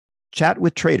Chat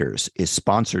with Traders is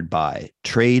sponsored by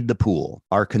Trade the Pool.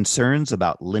 Are concerns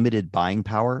about limited buying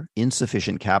power,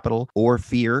 insufficient capital, or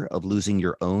fear of losing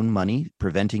your own money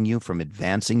preventing you from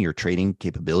advancing your trading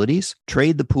capabilities?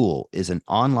 Trade the Pool is an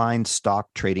online stock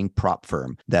trading prop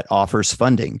firm that offers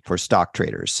funding for stock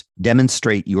traders.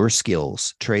 Demonstrate your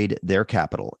skills, trade their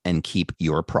capital, and keep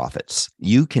your profits.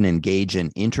 You can engage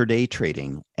in intraday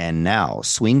trading and now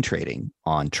swing trading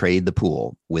on Trade the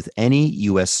Pool with any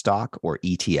U.S. stock or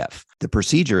ETF. The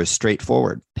procedure is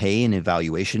straightforward. Pay an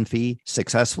evaluation fee,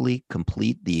 successfully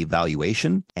complete the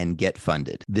evaluation, and get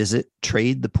funded. Visit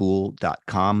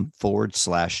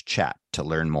tradethepool.com/chat to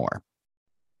learn more.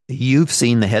 You've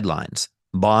seen the headlines.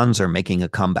 Bonds are making a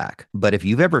comeback. But if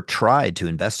you've ever tried to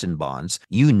invest in bonds,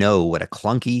 you know what a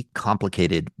clunky,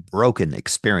 complicated, broken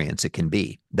experience it can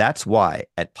be. That's why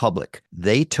at Public,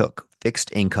 they took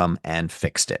fixed income and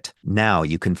fixed it. Now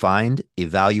you can find,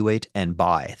 evaluate, and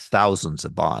buy thousands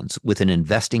of bonds with an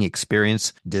investing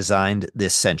experience designed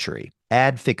this century.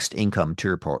 Add fixed income to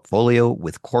your portfolio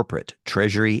with corporate,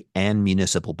 treasury, and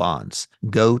municipal bonds.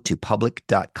 Go to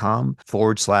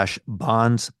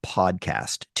public.com/bonds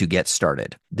podcast to get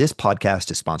started. This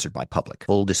podcast is sponsored by Public.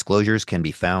 Full disclosures can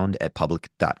be found at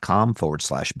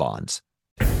public.com/bonds.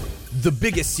 The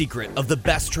biggest secret of the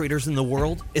best traders in the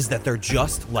world is that they're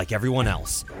just like everyone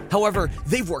else. However,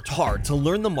 they've worked hard to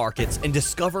learn the markets and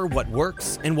discover what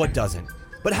works and what doesn't.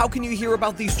 But how can you hear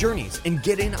about these journeys and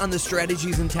get in on the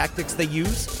strategies and tactics they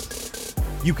use?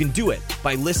 You can do it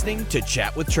by listening to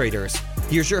Chat with Traders.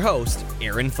 Here's your host,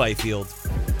 Aaron Fifield.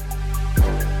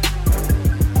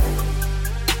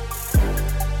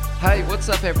 Hey, what's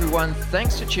up everyone?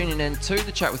 Thanks for tuning in to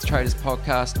the Chat with Traders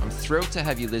podcast. I'm thrilled to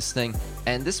have you listening.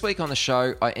 And this week on the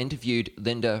show, I interviewed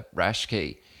Linda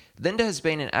Raschke. Linda has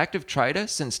been an active trader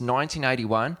since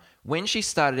 1981 when she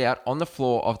started out on the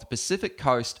floor of the Pacific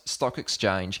Coast Stock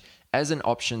Exchange as an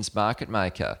options market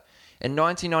maker. In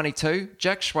 1992,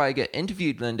 Jack Schwager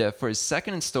interviewed Linda for his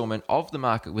second installment of the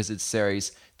Market Wizards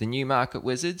series, The New Market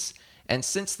Wizards. And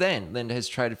since then, Linda has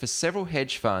traded for several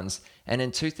hedge funds, and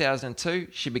in 2002,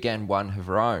 she began one of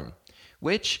her own,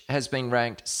 which has been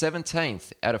ranked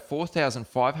 17th out of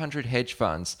 4,500 hedge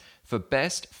funds for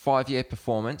best 5-year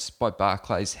performance by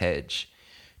Barclays Hedge.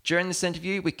 During this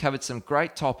interview, we covered some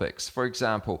great topics, for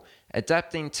example,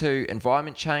 adapting to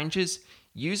environment changes,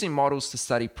 using models to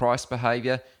study price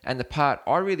behavior, and the part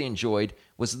I really enjoyed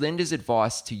was Linda's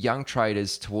advice to young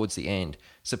traders towards the end.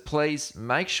 So please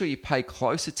make sure you pay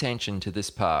close attention to this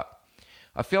part.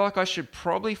 I feel like I should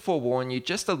probably forewarn you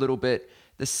just a little bit.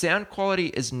 The sound quality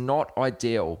is not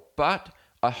ideal, but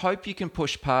I hope you can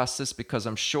push past this because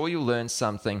I'm sure you'll learn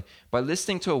something by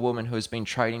listening to a woman who has been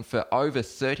trading for over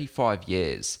 35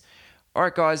 years.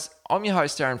 Alright guys, I'm your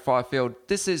host Aaron Fifield.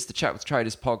 This is the Chat with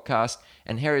Traders podcast,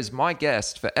 and here is my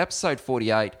guest for episode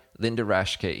 48, Linda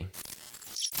Raschke.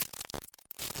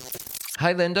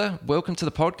 Hey Linda, welcome to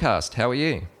the podcast. How are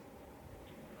you?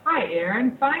 Hi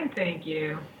Aaron, fine, thank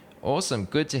you. Awesome,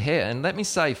 good to hear. And let me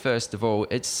say, first of all,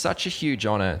 it's such a huge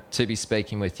honor to be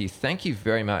speaking with you. Thank you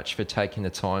very much for taking the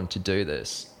time to do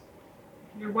this.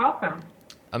 You're welcome.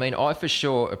 I mean, I for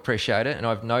sure appreciate it, and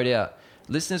I've no doubt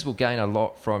listeners will gain a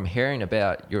lot from hearing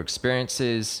about your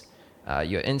experiences,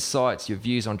 your insights, your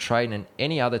views on trading, and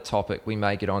any other topic we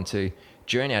may get onto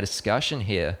during our discussion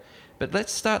here. But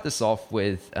let's start this off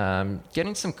with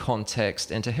getting some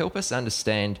context and to help us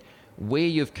understand where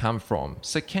you've come from.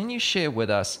 So can you share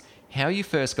with us how you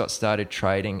first got started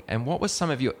trading and what were some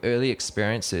of your early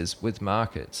experiences with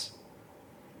markets?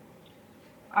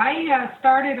 I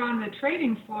started on the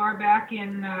trading floor back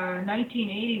in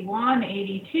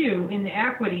 1981-82 in the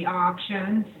equity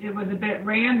auctions. It was a bit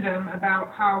random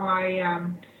about how I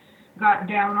got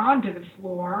down onto the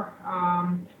floor.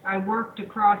 I worked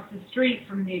across the street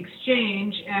from the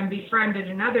exchange and befriended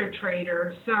another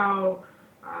trader. So,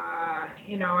 I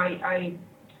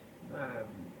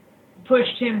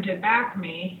pushed him to back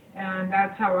me, and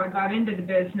that's how I got into the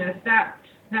business. That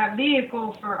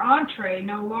vehicle for entree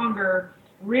no longer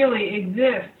really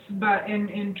exists, but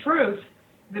in truth,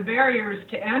 the barriers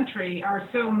to entry are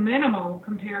so minimal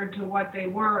compared to what they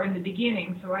were in the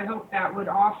beginning. So I hope that would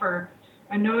offer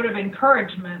a note of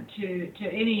encouragement to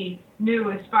any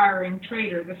new aspiring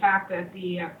trader, the fact that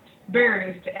the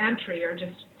barriers to entry are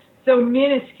just so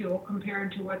minuscule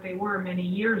compared to what they were many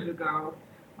years ago.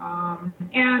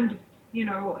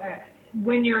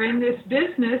 When you're in this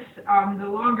business, the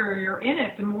longer you're in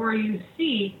it, the more you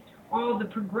see all the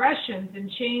progressions and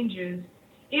changes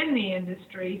in the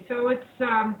industry. So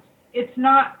it's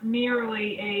not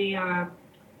merely a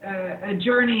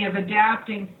journey of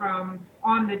adapting from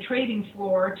on the trading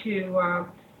floor to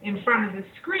in front of the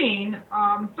screen,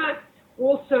 but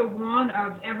also one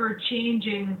of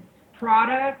ever-changing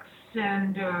products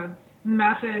and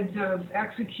methods of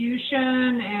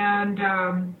execution and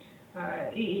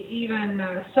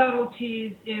even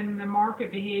subtleties in the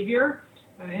market behavior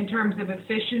in terms of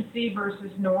efficiency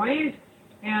versus noise.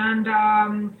 And,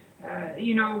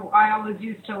 I always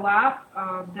used to laugh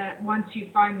that once you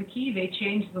find the key, they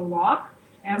change the lock.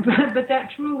 But that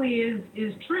truly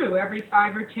is true. Every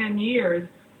 5 or 10 years,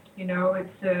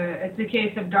 it's a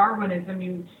case of Darwinism.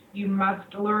 You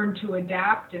must learn to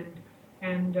adapt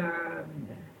and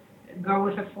go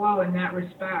with the flow in that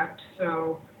respect.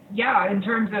 So, yeah, in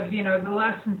terms of the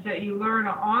lessons that you learn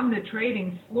on the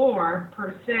trading floor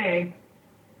per se,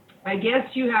 I guess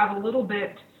you have a little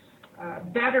bit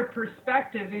better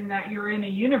perspective in that you're in a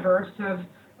universe of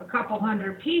a couple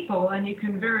hundred people, and you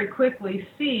can very quickly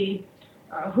see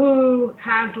who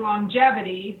has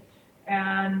longevity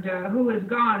and who is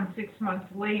gone 6 months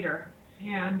later.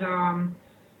 And,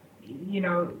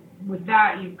 with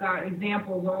that, you've got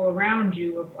examples all around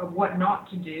you of what not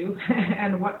to do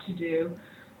and what to do.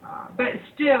 But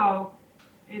still,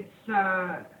 it's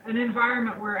an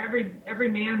environment where every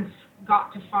man's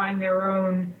got to find their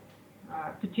own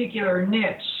particular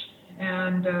niche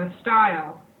and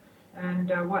style.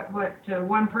 And what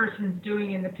one person's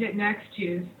doing in the pit next to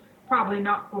you is probably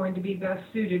not going to be best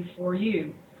suited for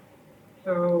you.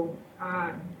 So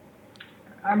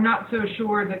I'm not so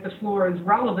sure that the floor is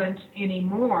relevant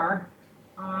anymore,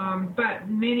 but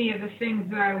many of the things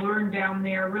that I learned down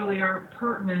there really aren't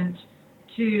pertinent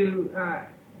to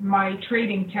my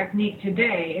trading technique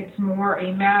today. It's more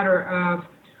a matter of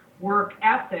work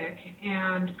ethic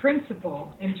and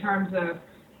principle in terms of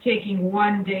taking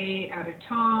one day at a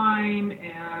time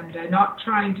and not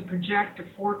trying to project a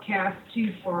forecast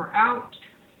too far out,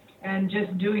 and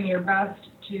just doing your best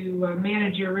to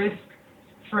manage your risk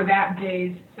for that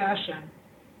day's session.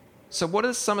 So what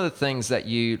are some of the things that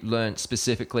you learned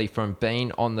specifically from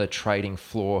being on the trading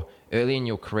floor early in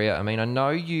your career? I mean, I know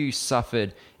you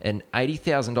suffered an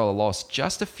 $80,000 loss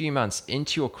just a few months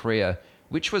into your career,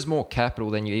 which was more capital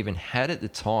than you even had at the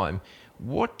time.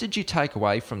 What did you take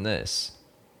away from this?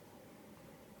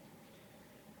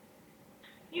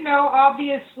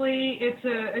 Obviously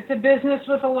it's a business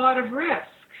with a lot of risk,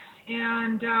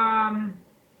 and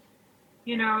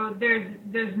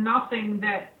there's nothing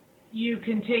that you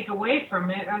can take away from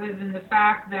it other than the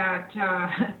fact that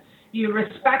you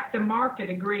respect the market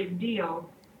a great deal.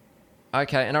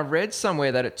 Okay, and I read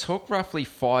somewhere that it took roughly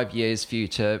 5 years for you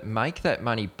to make that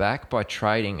money back by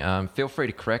trading. Feel free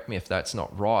to correct me if that's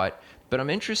not right, but I'm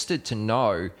interested to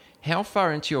know, how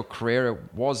far into your career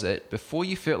was it before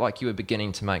you felt like you were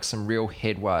beginning to make some real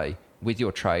headway with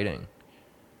your trading?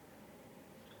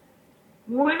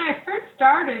 When I first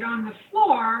started on the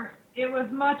floor, it was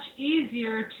much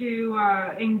easier to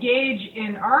engage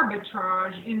in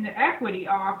arbitrage in the equity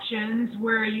options,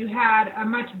 where you had a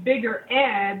much bigger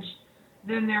edge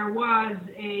than there was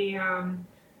a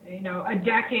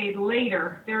decade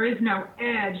later. There is no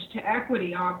edge to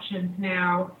equity options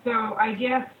now. So I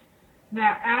guess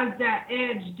that as that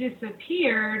edge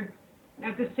disappeared,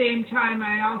 at the same time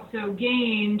I also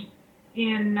gained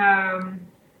in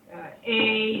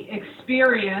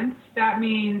experience. That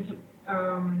means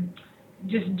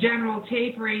just general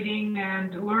tape reading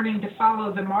and learning to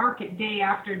follow the market day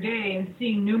after day and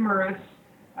seeing numerous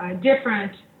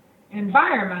different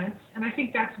environments. And I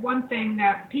think that's one thing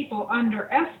that people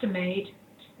underestimate,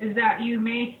 is that you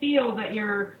may feel that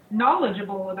you're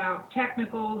knowledgeable about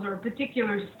technicals or a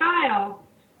particular style,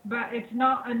 but it's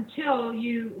not until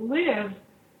you live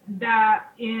that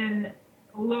in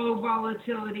low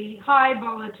volatility, high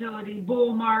volatility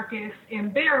bull markets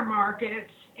and bear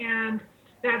markets, and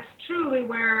that's truly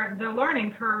where the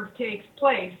learning curve takes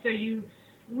place. So you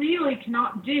really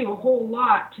cannot do a whole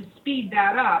lot to speed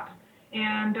that up.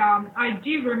 And I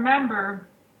do remember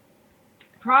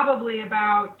probably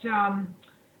about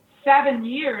 7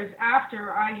 years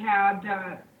after I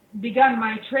had begun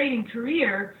my trading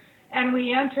career, and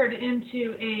we entered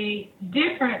into a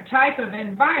different type of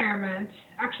environment,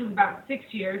 actually about 6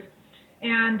 years,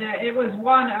 and it was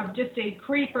one of just a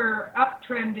creeper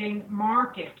uptrending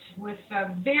market with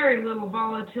very little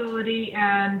volatility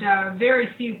and very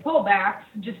few pullbacks,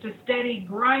 just a steady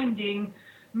grinding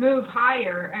move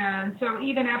higher. And so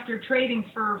even after trading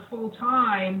for full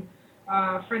time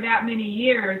for that many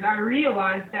years, I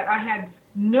realized that I had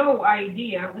no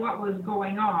idea what was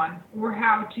going on or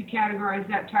how to categorize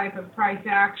that type of price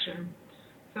action.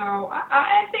 So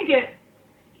I think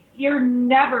you're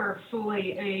never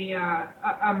fully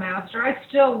a master. I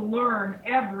still learn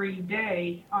every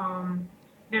day.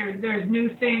 there's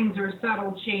new things or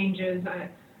subtle changes.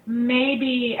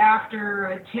 Maybe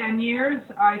after 10 years,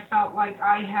 I felt like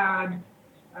I had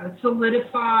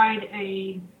solidified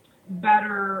a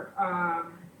better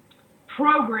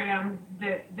program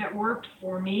that worked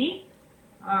for me.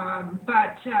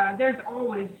 But there's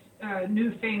always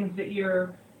new things that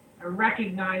you're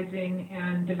recognizing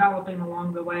and developing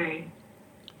along the way.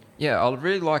 Yeah, I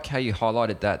really like how you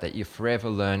highlighted that you're forever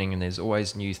learning and there's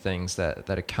always new things that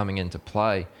are coming into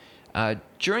play.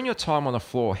 During your time on the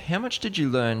floor, how much did you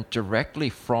learn directly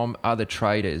from other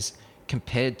traders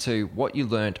compared to what you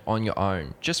learned on your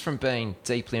own, just from being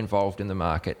deeply involved in the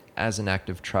market as an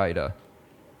active trader?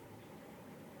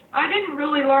 I didn't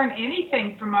really learn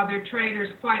anything from other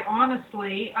traders, quite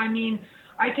honestly. I mean,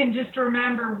 I can just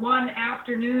remember one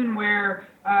afternoon where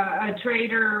a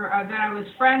trader that I was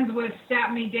friends with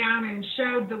sat me down and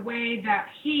showed the way that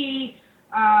he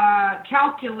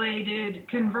calculated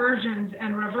conversions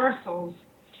and reversals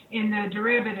in the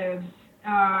derivatives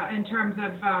in terms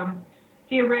of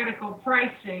theoretical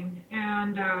pricing.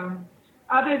 And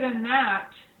other than that,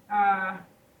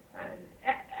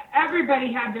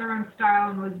 everybody had their own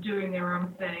style and was doing their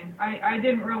own thing. I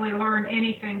didn't really learn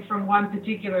anything from one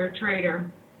particular trader.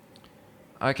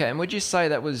 Okay, and would you say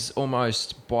that was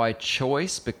almost by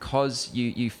choice because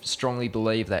you strongly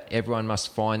believe that everyone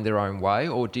must find their own way,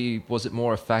 or was it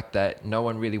more a fact that no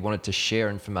one really wanted to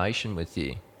share information with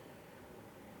you?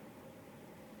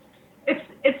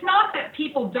 It's not that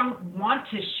people don't want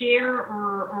to share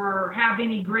or have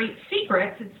any great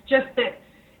secrets. It's just that,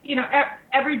 you know,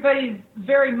 everybody's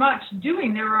very much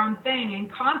doing their own thing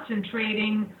and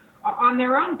concentrating on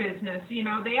their own business. You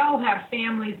know, they all have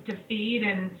families to feed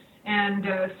and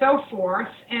so forth,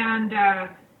 and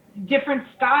different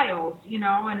styles, you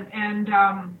know, and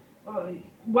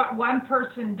what one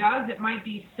person does, it might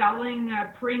be selling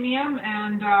a premium,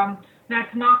 and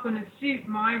that's not going to suit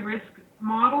my risk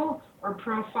model or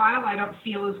profile. I don't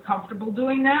feel as comfortable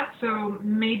doing that, so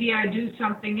maybe I do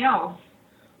something else.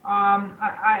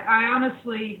 I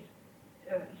honestly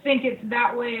think it's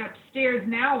that way upstairs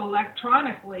now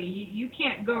electronically. You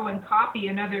can't go and copy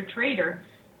another trader.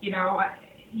 You know,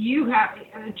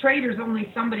 a trader's only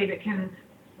somebody that can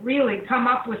really come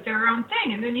up with their own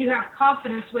thing, and then you have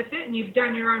confidence with it, and you've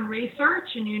done your own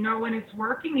research, and you know when it's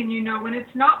working, and you know when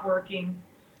it's not working.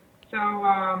 So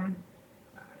I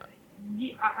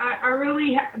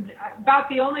really about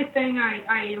the only thing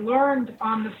I learned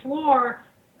on the floor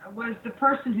was the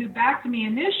person who backed me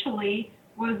initially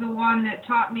was the one that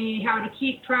taught me how to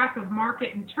keep track of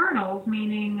market internals,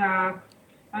 meaning a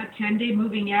 10-day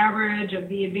moving average of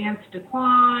the advanced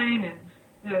decline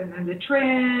and the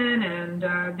trend, and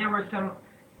there were some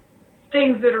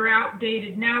things that are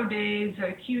outdated nowadays,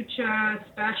 QCHA,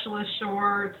 specialist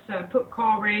shorts,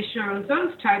 put-call ratios,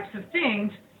 those types of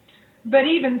things. But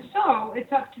even so,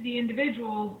 it's up to the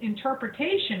individual's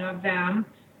interpretation of them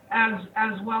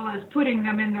as well as putting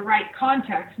them in the right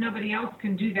context. Nobody else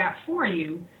can do that for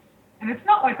you. And it's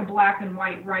not like a black and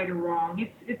white, right or wrong.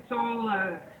 It's all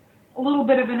a little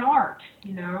bit of an art,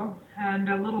 you know, and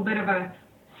a little bit of a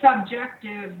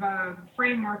subjective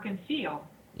framework and feel.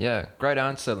 Yeah, great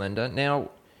answer, Linda.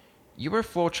 Now, you were a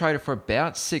floor trader for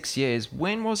about 6 years.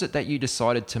 When was it that you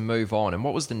decided to move on, and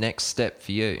what was the next step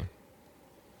for you?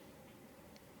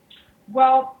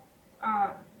 Well,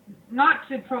 not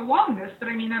to prolong this, but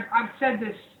I mean, I've said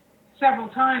this several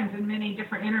times in many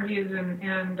different interviews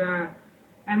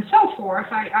and so forth.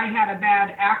 I had a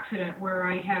bad accident where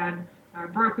I had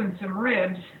broken some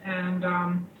ribs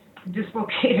and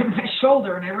dislocated my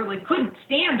shoulder, and I really couldn't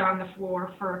stand on the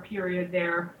floor for a period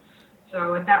there.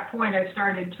 So at that point, I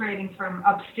started trading from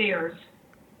upstairs.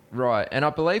 Right, and I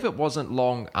believe it wasn't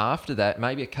long after that,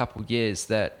 maybe a couple of years,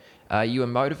 that you were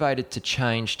motivated to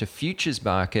change to futures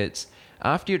markets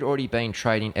after you'd already been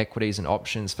trading equities and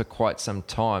options for quite some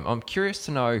time. I'm curious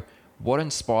to know what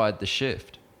inspired the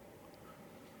shift.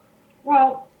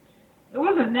 Well, it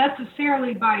wasn't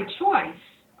necessarily by choice.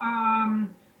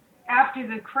 After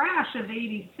the crash of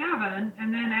 87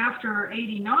 and then after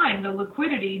 89, the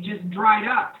liquidity just dried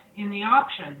up in the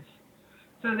options.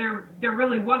 So there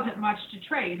really wasn't much to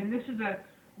trade. And this is a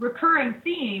recurring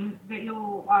theme that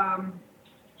you'll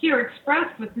hear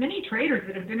expressed with many traders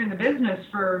that have been in the business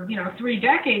for, 3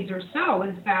 decades or so,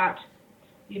 is that,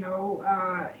 you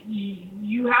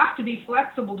have to be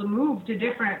flexible to move to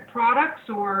different products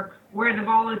or where the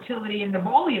volatility and the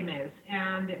volume is.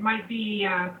 And it might be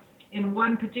in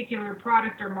one particular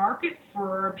product or market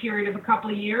for a period of a couple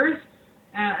of years,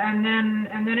 and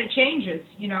then it changes.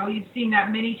 You've seen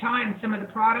that many times. Some of the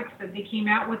products that they came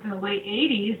out with in the late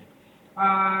 80s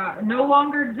no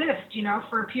longer exist.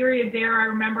 For a period there, I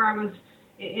remember I was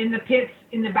in the pits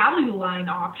in the value line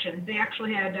options. They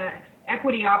actually had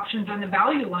equity options on the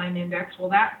value line index. Well,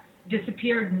 that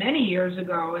disappeared many years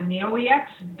ago, and the OEX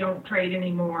don't trade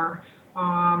anymore.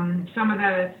 Some of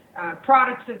the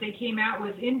products that they came out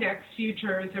with index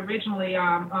futures originally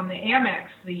on the Amex,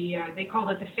 they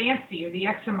called it the Fancy or the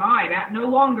XMI, that no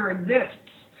longer exists.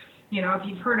 You know, if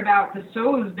you've heard about the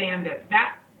SOES Bandit,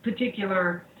 that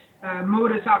particular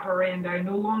modus operandi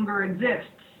no longer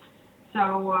exists.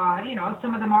 So, you know,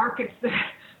 some of the markets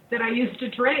that I used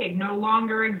to trade no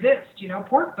longer exist. You know,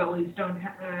 pork bellies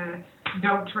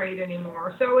don't trade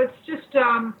anymore. So it's just,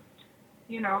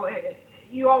 you know,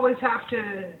 you always have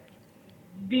to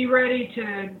be ready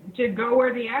to go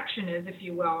where the action is, if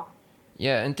you will.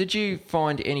 Yeah, and did you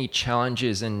find any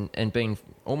challenges in being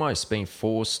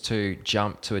forced to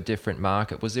jump to a different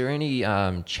market? Was there any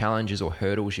challenges or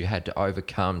hurdles you had to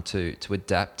overcome to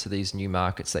adapt to these new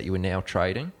markets that you were now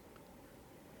trading?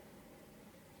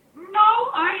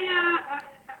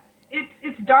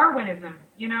 It's Darwinism,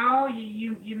 you know.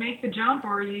 You make the jump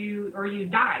or you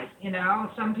die. You know,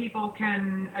 some people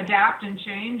can adapt and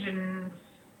change, and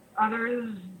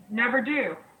others never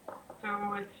do.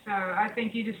 So it's I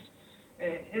think you just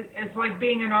it's like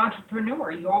being an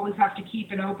entrepreneur. You always have to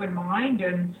keep an open mind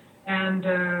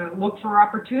and look for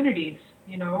opportunities.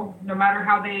 You know, no matter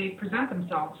how they present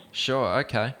themselves. Sure.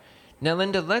 Okay. Now,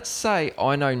 Linda, let's say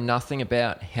I know nothing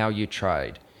about how you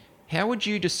trade. How would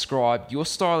you describe your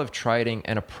style of trading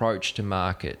and approach to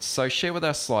markets? So share with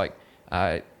us like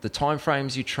the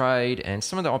timeframes you trade and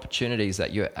some of the opportunities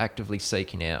that you're actively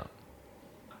seeking out.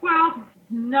 Well,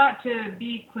 not to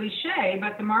be cliche,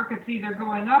 but the market's either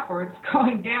going up or it's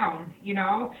going down, you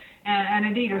know, and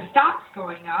it either stops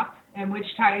going up, in which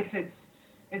case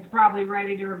it's probably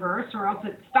ready to reverse, or else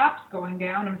it stops going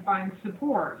down and finds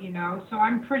support, you know. So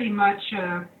I'm pretty much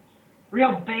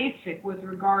real basic with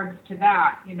regards to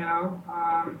that, you know.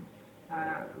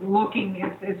 Looking,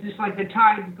 it's just like the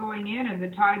tide's going in and the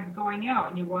tide's going out,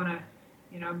 and you want to,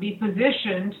 you know, be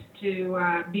positioned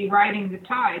to be riding the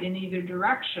tide in either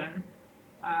direction.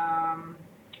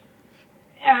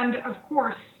 And of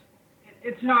course,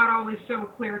 it's not always so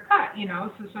clear cut, you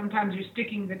know. So sometimes you're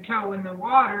sticking the toe in the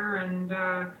water, and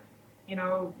you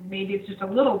know, maybe it's just a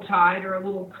little tide or a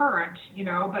little current, you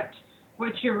know, but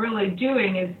what you're really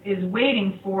doing is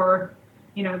waiting for,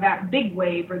 you know, that big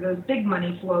wave or those big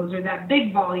money flows or that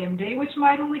big volume day, which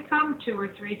might only come 2 or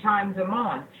 3 times a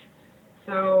month.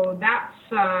 So that's,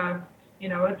 you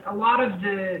know, it's a lot of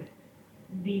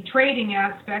the trading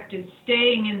aspect is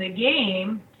staying in the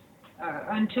game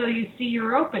until you see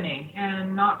your opening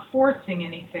and not forcing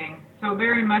anything. So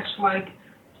very much like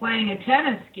playing a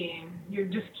tennis game, you're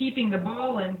just keeping the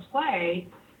ball in play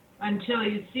until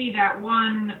you see that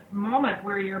one moment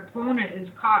where your opponent is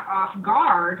caught off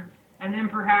guard, and then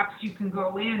perhaps you can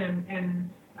go in and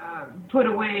put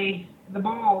away the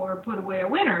ball or put away a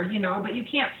winner, you know, but you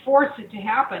can't force it to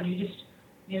happen.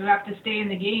 You have to stay in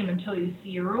the game until you see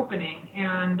your opening.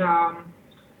 And,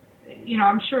 you know,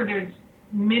 I'm sure there's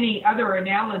many other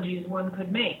analogies one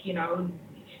could make, you know.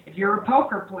 If you're a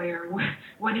poker player,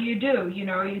 what do? You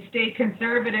know, you stay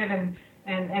conservative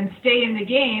and stay in the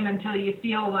game until you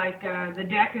feel like the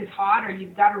deck is hot or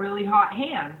you've got a really hot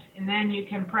hand, and then you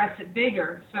can press it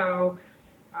bigger. So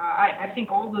I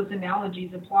think all those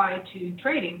analogies apply to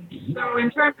trading. So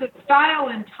in terms of style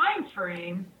and time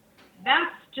frame,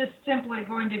 that's just simply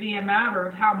going to be a matter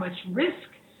of how much risk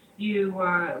you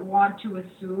want to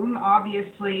assume.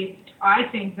 Obviously, I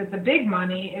think that the big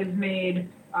money is made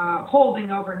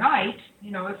holding overnight, you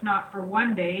know, if not for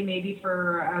one day, maybe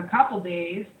for a couple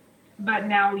days. But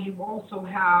now you also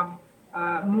have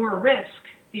more risk,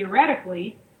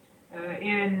 theoretically,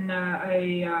 in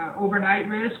a overnight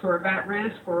risk or event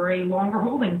risk or a longer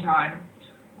holding time.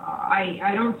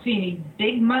 I don't see any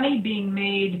big money being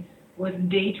made with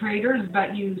day traders,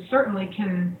 but you certainly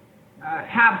can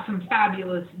have some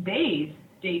fabulous days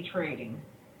day trading.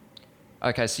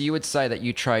 Okay, so you would say that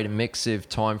you trade a mix of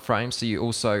time frames, so you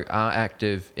also are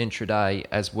active intraday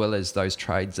as well as those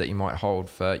trades that you might hold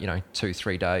for, you know,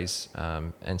 2-3 days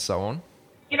and so on?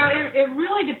 You know, it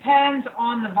really depends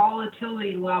on the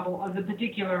volatility level of the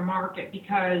particular market,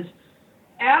 because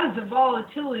as the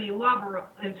volatility level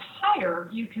is higher,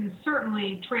 you can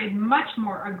certainly trade much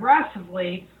more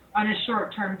aggressively on a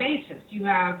short-term basis. You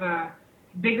have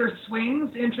bigger swings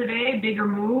intraday, bigger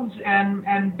moves,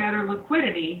 and better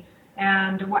liquidity.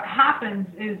 And what happens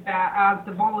is that as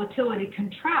the volatility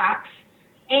contracts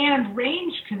and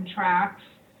range contracts,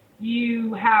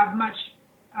 you have much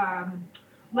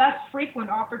less frequent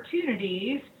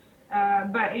opportunities,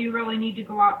 but you really need to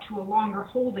go out to a longer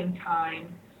holding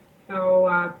time.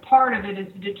 So part of it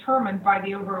is determined by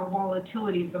the overall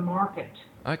volatility of the market.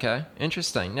 Okay,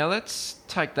 interesting. Now let's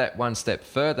take that one step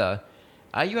further.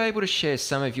 Are you able to share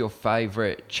some of your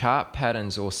favorite chart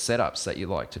patterns or setups that you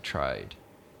like to trade?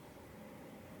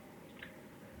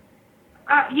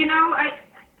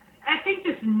 I think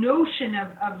this notion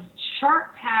of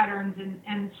chart patterns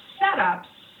and setups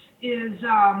is,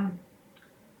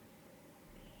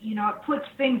 it puts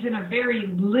things in a very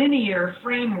linear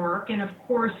framework, and of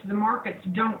course the markets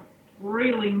don't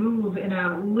really move in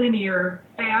a linear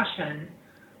fashion.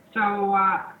 So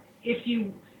if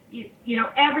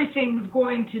everything's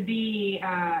going to be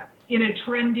in a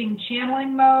trending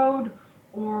channeling mode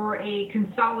or a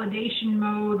consolidation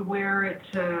mode where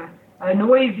it's a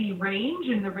noisy range,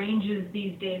 and the ranges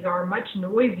these days are much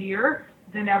noisier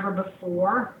than ever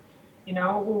before,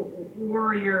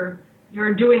 or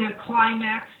you're doing a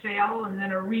climax sale and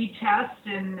then a retest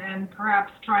and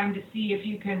perhaps trying to see if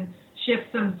you can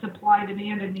shift some supply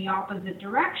demand in the opposite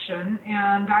direction.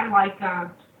 And I like,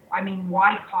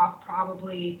 Wyckoff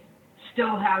probably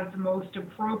still has the most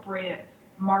appropriate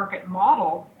market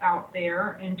model out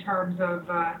there in terms of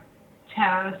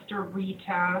test or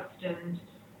retest and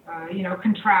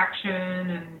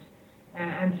contraction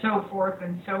and so forth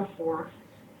and so forth.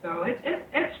 So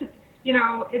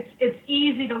it's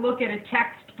easy to look at a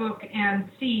textbook and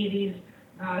see these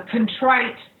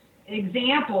contrite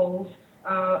examples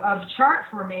of chart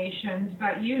formations,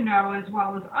 but you know as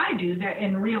well as I do that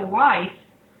in real life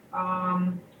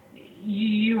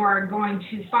you are going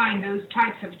to find those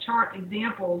types of chart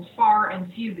examples far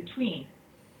and few between.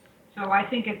 So I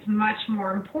think it's much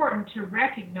more important to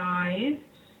recognize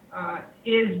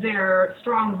is there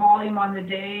strong volume on the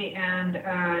day and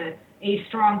a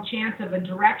strong chance of a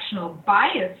directional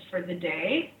bias for the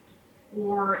day,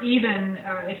 or even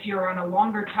if you're on a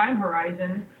longer time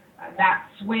horizon, that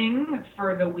swing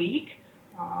for the week,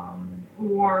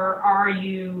 or are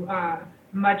you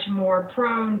much more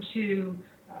prone to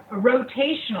a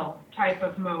rotational type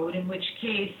of mode, in which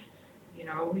case,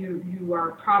 you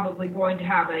are probably going to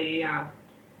have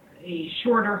a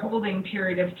shorter holding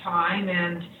period of time,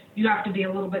 and you have to be a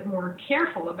little bit more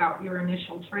careful about your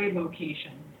initial trade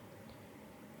location.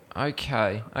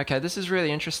 Okay, this is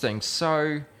really interesting.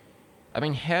 So, how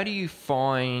do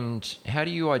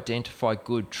you identify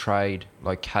good trade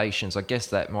locations? I guess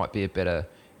that might be a better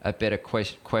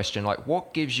question. Like,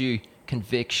 what gives you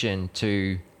conviction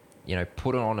to,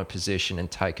 put on a position and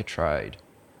take a trade?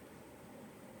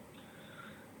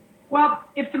 Well,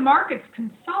 if the market's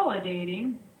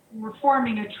consolidating, we're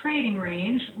forming a trading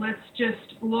range. Let's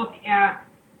just look at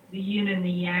the yin and the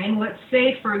yang. Let's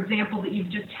say, for example, that you've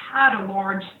just had a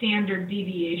large standard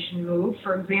deviation move,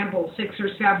 for example, 6 or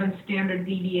 7 standard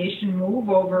deviation move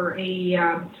over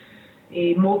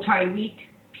a multi-week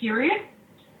period.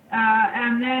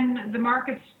 And then the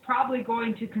market's probably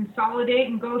going to consolidate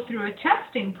and go through a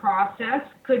testing process.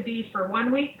 Could be for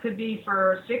 1 week, could be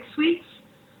for 6 weeks,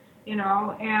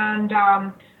 and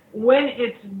when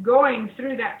it's going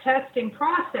through that testing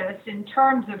process in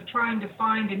terms of trying to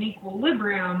find an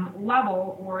equilibrium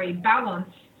level or a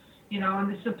balance, in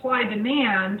the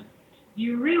supply-demand,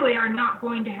 you really are not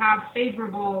going to have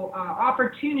favorable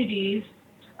opportunities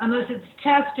unless it's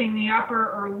testing the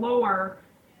upper or lower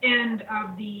end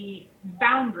of the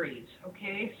boundaries,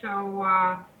 okay? So,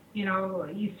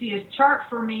 you see a chart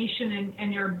formation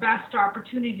and your best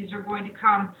opportunities are going to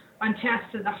come on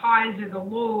tests of the highs or the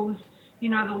lows,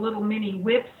 the little mini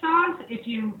whipsaws, if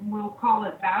you will call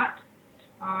it that.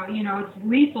 It's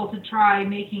lethal to try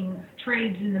making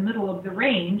trades in the middle of the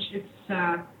range.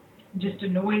 It's just a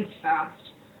noise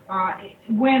fest.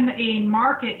 When a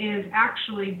market is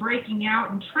actually breaking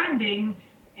out and trending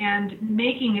and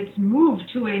making its move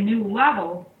to a new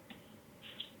level,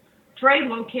 trade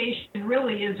location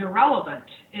really is irrelevant.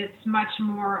 It's much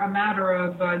more a matter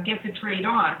of get the trade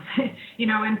on,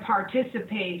 and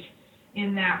participate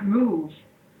in that move.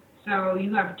 So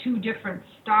you have two different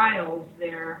styles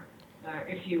there,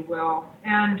 if you will.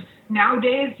 And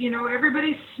nowadays,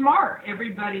 everybody's smart.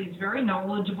 Everybody's very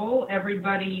knowledgeable.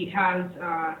 Everybody has,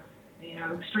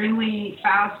 extremely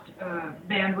fast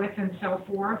bandwidth and so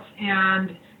forth,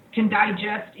 and can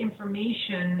digest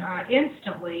information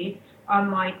instantly,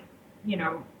 unlike,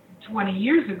 20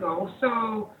 years ago.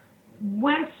 So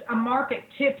once a market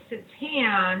tips its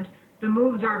hand, the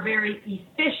moves are very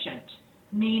efficient,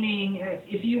 meaning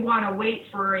if you want to wait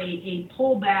for a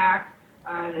pullback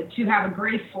to have a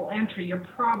graceful entry, you're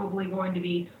probably going to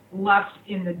be left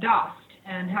in the dust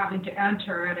and having to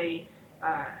enter at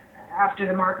after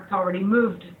the market's already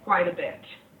moved quite a bit.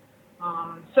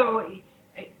 So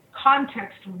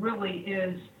context really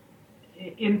is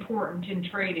important in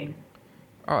trading.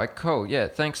 All right, cool. Yeah,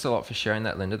 thanks a lot for sharing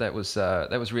that, Linda. That was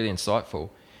really insightful.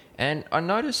 And I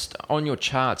noticed on your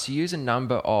charts you use a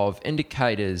number of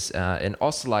indicators and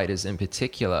oscillators in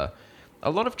particular. A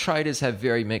lot of traders have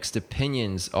very mixed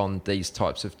opinions on these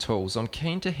types of tools. I'm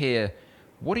keen to hear,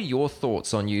 what are your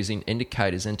thoughts on using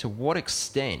indicators, and to what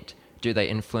extent do they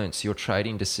influence your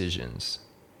trading decisions?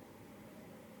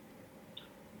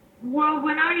 Well,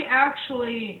 when I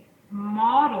actually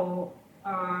model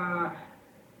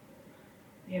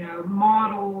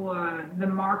the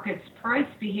market's price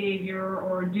behavior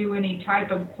or do any type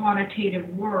of quantitative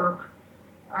work,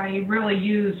 I really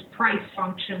use price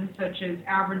functions such as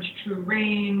average true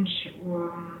range,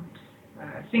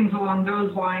 things along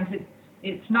those lines.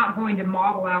 It's not going to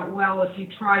model out well if you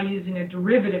try using a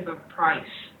derivative of price,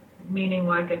 meaning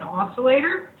like an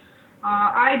oscillator.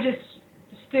 I just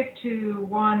stick to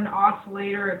one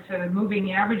oscillator. It's a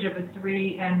moving average of a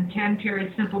 3 and 10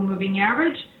 period simple moving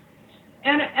average.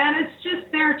 And it's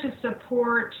just there to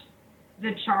support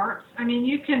the charts. I mean,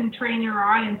 you can train your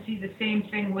eye and see the same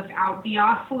thing without the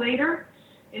oscillator.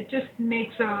 It just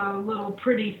makes a little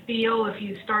pretty feel if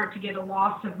you start to get a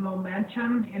loss of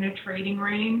momentum in a trading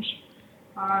range.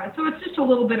 So it's just a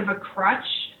little bit of a crutch.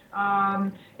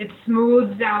 It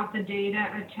smooths out the data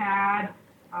a tad,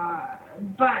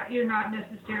 but you're not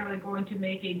necessarily going to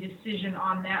make a decision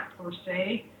on that per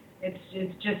se. It's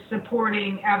just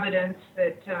supporting evidence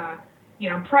that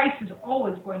price is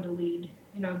always going to lead.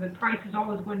 The price is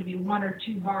always going to be 1 or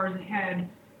 2 bars ahead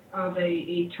of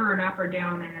a turn up or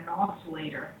down in an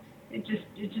oscillator. It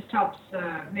just helps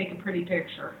make a pretty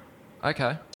picture.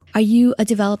 Okay. Are you a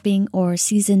developing or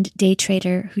seasoned day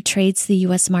trader who trades the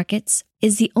U.S. markets?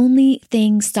 Is the only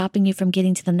thing stopping you from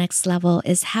getting to the next level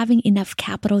is having enough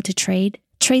capital to trade?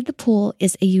 Trade the Pool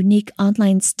is a unique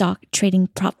online stock trading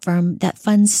prop firm that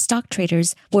funds stock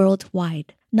traders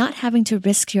worldwide. Not having to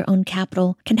risk your own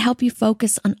capital can help you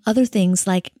focus on other things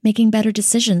like making better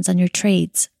decisions on your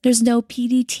trades. There's no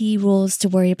PDT rules to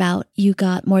worry about. You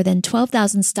got more than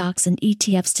 12,000 stocks and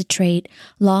ETFs to trade,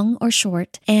 long or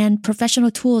short, and professional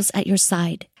tools at your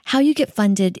side. How you get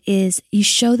funded is you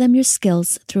show them your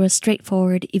skills through a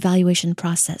straightforward evaluation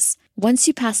process. Once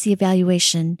you pass the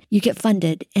evaluation, you get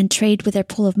funded and trade with their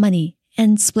pool of money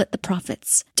and split the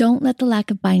profits. Don't let the lack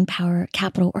of buying power,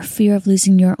 capital, or fear of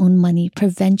losing your own money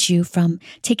prevent you from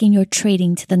taking your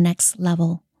trading to the next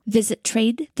level. Visit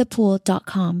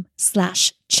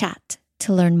tradethepool.com/chat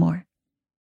to learn more.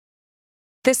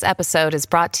 This episode is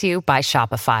brought to you by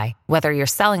Shopify. Whether you're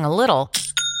selling a little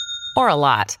or a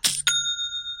lot,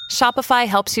 Shopify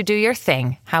helps you do your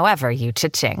thing, however you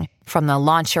cha-ching. From the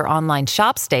launch your online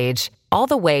shop stage, all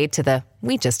the way to the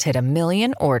we just hit 1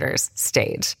 million orders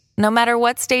stage. No matter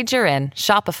what stage you're in,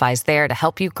 Shopify's there to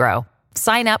help you grow.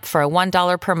 Sign up for a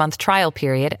 $1 per month trial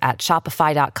period at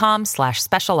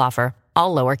shopify.com/special offer,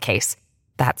 all lowercase.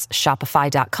 That's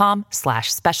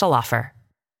shopify.com/special offer.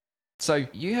 So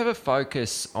you have a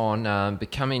focus on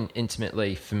becoming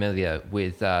intimately familiar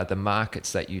with the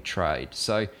markets that you trade.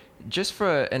 So just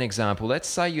for an example, let's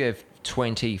say you have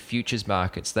 20 futures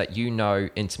markets that you know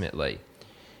intimately.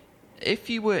 If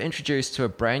you were introduced to a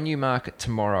brand new market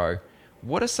tomorrow,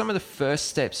 what are some of the first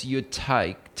steps you'd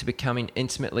take to becoming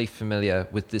intimately familiar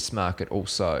with this market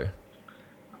also?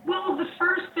 Well, the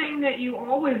first thing that you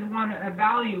always want to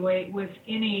evaluate with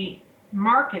any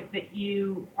market that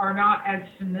you are not as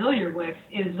familiar with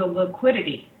is the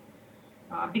liquidity.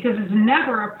 Because it's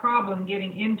never a problem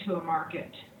getting into a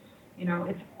market.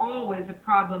 It's always a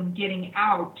problem getting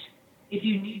out if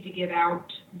you need to get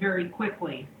out very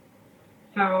quickly.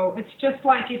 So it's just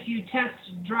like if you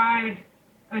test drive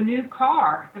a new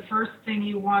car, the first thing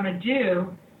you want to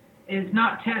do is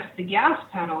not test the gas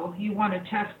pedal, you want to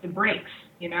test the brakes,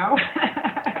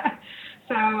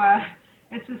 So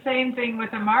it's the same thing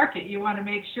with a market. You want to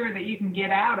make sure that you can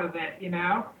get out of it,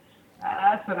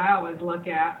 That's what I always look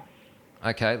at.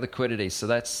 Okay, liquidity. So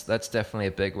that's definitely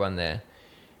a big one there.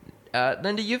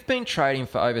 Linda, you've been trading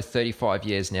for over 35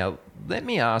 years now. Let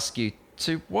me ask you,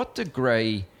 to what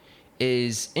degree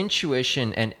is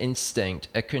intuition and instinct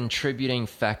a contributing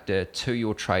factor to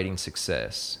your trading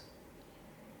success?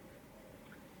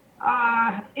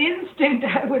 Instinct,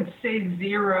 I would say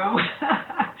 0.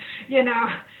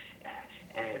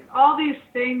 All these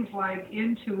things like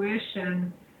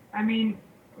intuition,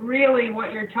 really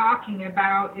what you're talking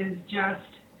about is just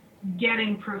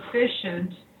getting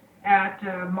proficient at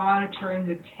monitoring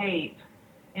the tape.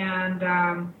 And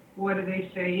what do they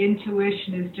say?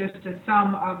 Intuition is just a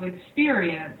sum of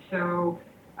experience. So,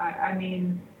 I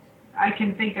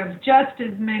can think of just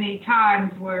as many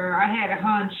times where I had a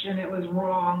hunch and it was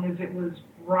wrong as it was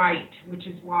right, which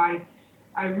is why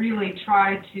I really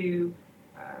try to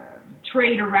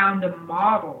trade around the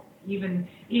model. Even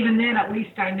then, at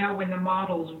least I know when the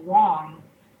model's wrong.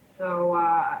 So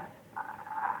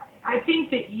I think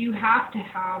that you have to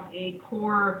have a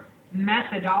core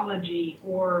methodology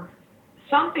or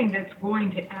something that's going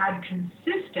to add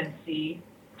consistency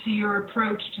to your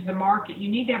approach to the market. You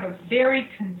need to have a very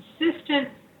consistent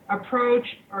approach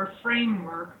or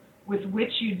framework with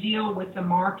which you deal with the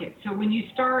market. So when you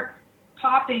start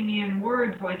popping in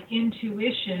words like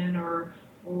intuition or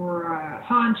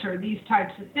hunch or these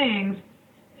types of things,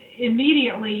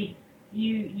 immediately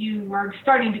you are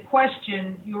starting to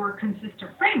question your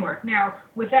consistent framework. Now,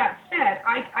 with that said,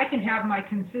 I can have my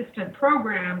consistent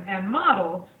program and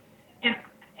model,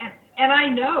 and I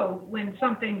know when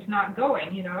something's not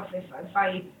going. You know, if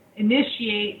I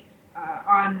initiate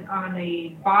on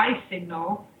a buy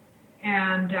signal,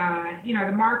 and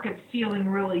the market's feeling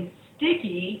really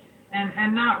sticky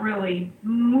and not really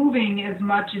moving as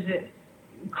much as it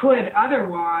could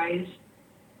otherwise,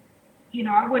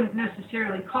 I wouldn't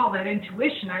necessarily call that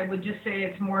intuition. I would just say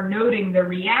it's more noting the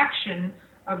reaction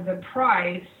of the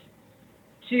price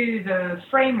to the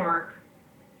framework,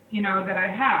 that I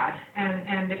had.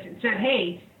 And if it said,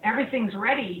 hey, everything's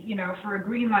ready, for a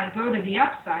green light, go to the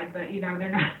upside, but,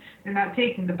 they're not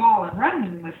taking the ball and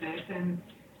running with it, and,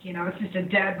 it's just a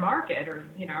dead market, or,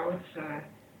 it's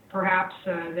perhaps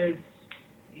there's,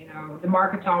 the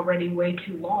market's already way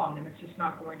too long and it's just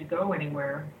not going to go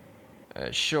anywhere.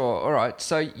 Sure. All right.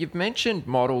 So you've mentioned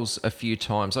models a few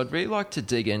times. I'd really like to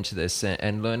dig into this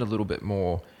and learn a little bit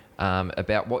more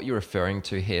about what you're referring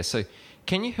to here. So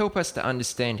can you help us to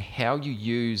understand how you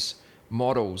use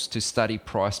models to study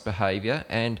price behavior,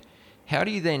 and how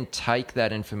do you then take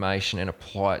that information and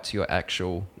apply it to your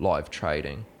actual live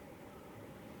trading?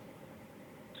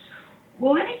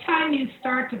 Well, anytime you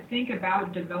start to think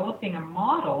about developing a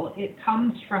model, it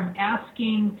comes from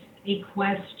asking a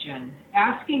question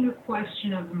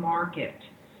of the market.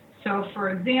 So, for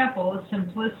example, a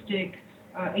simplistic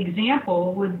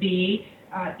example would be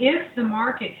if the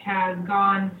market has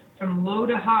gone from low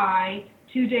to high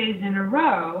 2 days in a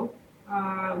row,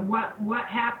 what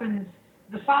happens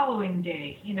the following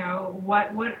day?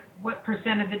 What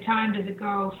percent of the time does it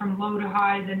go from low to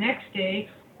high the next day,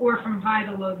 or from high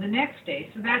to low the next day?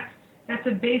 So that's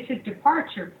a basic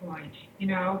departure point.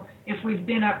 If we've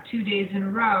been up 2 days in a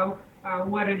row,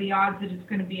 what are the odds that it's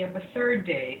going to be up a third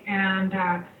day? And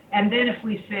then if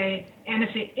we say, and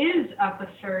if it is up a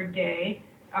third day,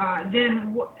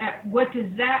 then what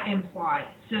does that imply?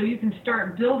 So you can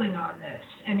start building on this,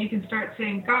 and you can start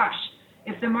saying, gosh,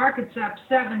 if the market's up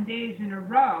 7 days in a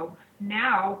row,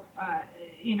 now,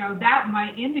 that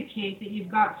might indicate that you've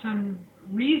got some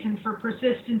reason for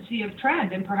persistency of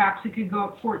trend, and perhaps it could go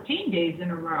up 14 days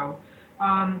in a row.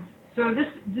 So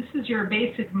this is your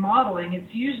basic modeling.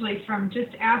 It's usually from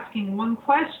just asking one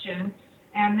question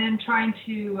and then trying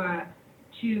to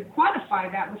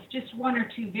quantify that with just one or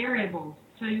two variables.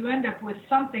 So you end up with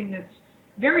something that's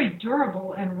very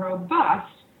durable and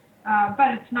robust,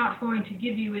 but it's not going to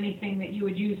give you anything that you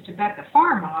would use to bet the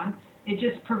farm on. It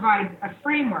just provides a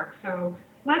framework. So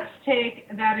let's take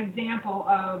that example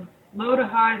of low to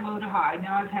high, low to high.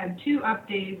 Now I've had 2 up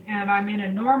days, and I'm in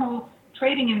a normal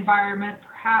trading environment.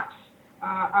 Perhaps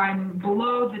I'm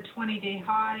below the 20-day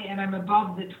high and I'm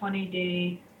above the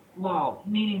 20-day low,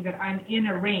 meaning that I'm in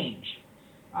a range.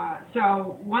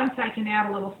 So once I can add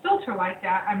a little filter like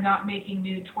that, I'm not making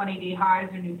new 20-day highs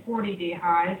or new 40-day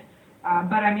highs,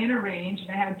 but I'm in a range,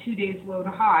 and I had 2 days low to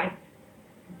high.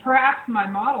 Perhaps my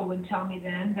model would tell me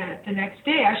then that the next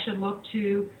day I should look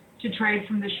to trade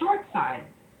from the short side.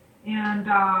 And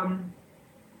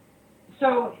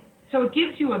so it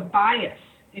gives you a bias,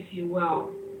 if you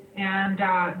will. And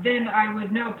then I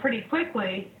would know pretty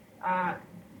quickly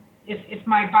if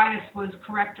my bias was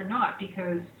correct or not,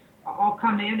 because I'll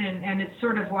come in and it's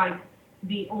sort of like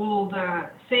the old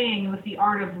saying with the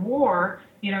art of war,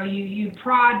 you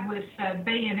prod with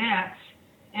bayonets,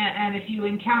 and if you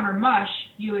encounter mush,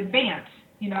 you advance,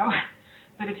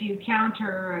 But if you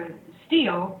encounter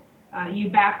steel, you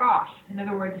back off. In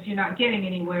other words, if you're not getting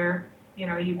anywhere,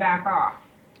 you back off.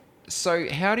 So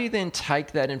how do you then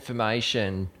take that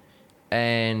information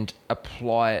and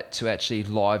apply it to actually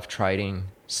live trading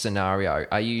scenario?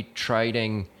 Are you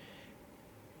trading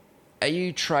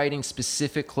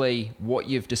specifically what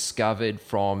you've discovered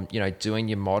from, doing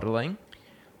your modeling,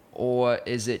 or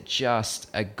is it just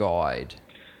a guide?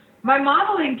 My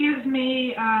modeling gives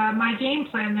me my game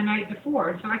plan the night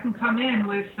before, so I can come in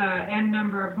with n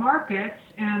number of markets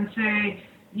and say,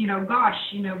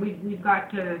 we've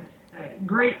got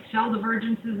great sell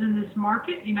divergences in this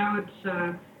market.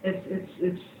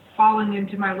 It's falling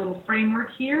into my little framework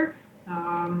here.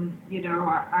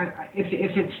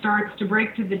 If it starts to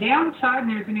break to the downside and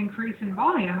there's an increase in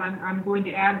volume, I'm going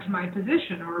to add to my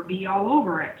position or be all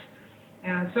over it.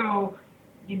 And so,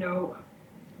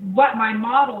 what my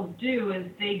models do is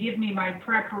they give me my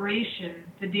preparation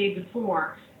the day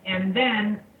before. And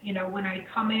then, when I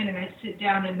come in and I sit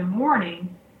down in the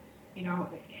morning,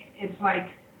 it's like,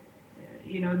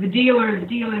 the dealer is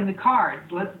dealing the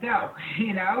cards. Let's go,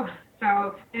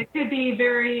 So it could be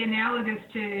very analogous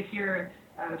to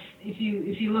if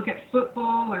you look at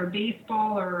football or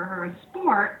baseball or a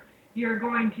sport, you're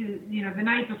going to, the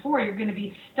night before, you're going to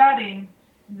be studying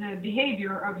the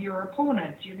behavior of your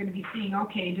opponents. You're going to be seeing,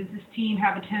 okay, does this team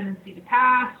have a tendency to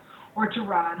pass or to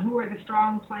run? Who are the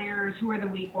strong players? Who are the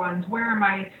weak ones? Where am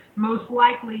I most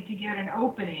likely to get an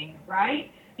opening, right?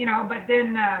 But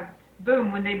then,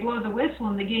 boom, when they blow the whistle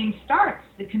and the game starts,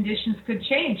 the conditions could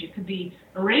change. It could be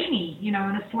rainy, in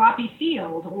a sloppy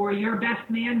field, or your best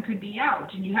man could be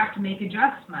out and you have to make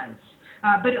adjustments.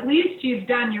 But at least you've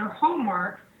done your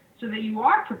homework so that you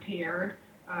are prepared,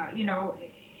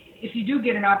 if you do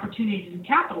get an opportunity to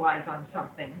capitalize on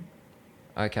something.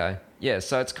 Okay. Yeah,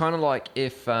 so it's kind of like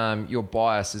if your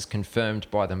bias is confirmed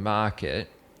by the market,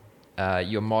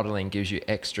 your modeling gives you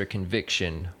extra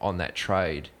conviction on that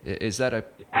trade. Is that a...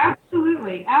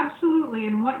 Absolutely.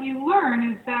 And what you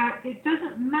learn is that it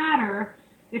doesn't matter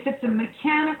if it's a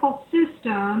mechanical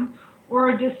system or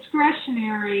a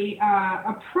discretionary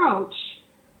approach.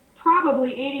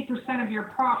 Probably 80% of your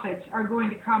profits are going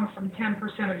to come from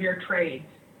 10% of your trades.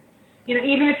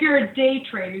 Even if you're a day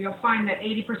trader, you'll find that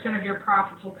 80% of your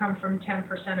profits will come from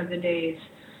 10% of the days.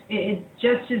 It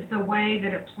just is the way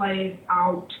that it plays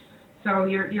out. So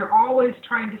you're always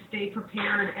trying to stay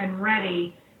prepared and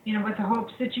ready, with the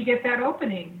hopes that you get that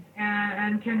opening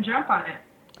and can jump on it.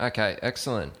 Okay,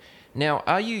 excellent. Now,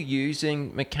 are you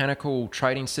using mechanical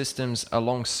trading systems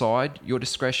alongside your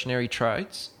discretionary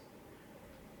trades?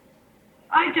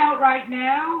 I don't right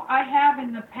now. I have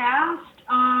in the past.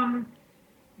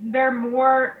 They're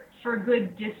more for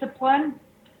good discipline.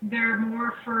 They're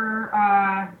more for,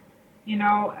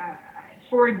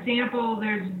 for example,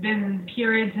 there's been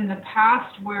periods in the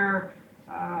past where,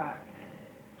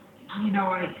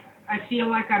 I feel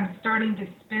like I'm starting to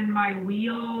spin my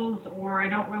wheels, or I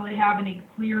don't really have any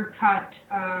clear-cut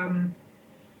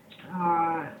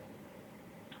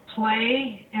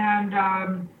play, and,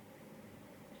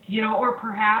 or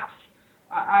perhaps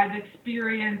I've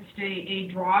experienced a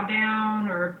drawdown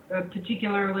or a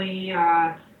particularly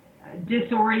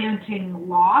disorienting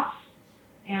loss,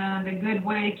 and a good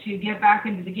way to get back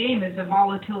into the game is a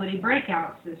volatility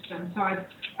breakout system. So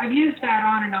I've used that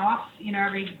on and off,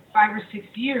 every 5 or 6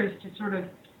 years to sort of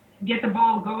get the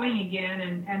ball going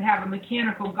again and have a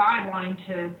mechanical guideline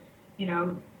to,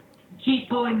 keep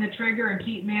pulling the trigger and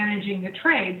keep managing the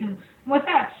trades. And with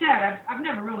that said, I've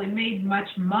never really made much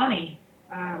money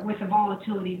with a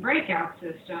volatility breakout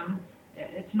system.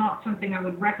 It's not something I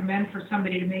would recommend for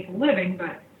somebody to make a living,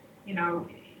 but,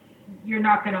 you're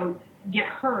not going to get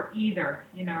hurt either.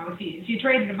 If you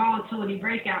traded a volatility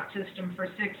breakout system for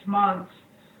 6 months,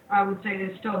 I would say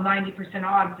there's still 90%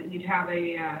 odds that you'd have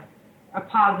a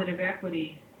positive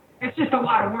equity. It's just a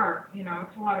lot of work,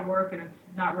 it's a lot of work and it's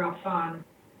not real fun.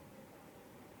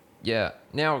 Yeah.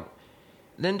 Now,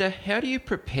 Linda, how do you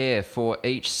prepare for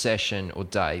each session or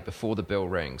day before the bell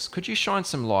rings? Could you shine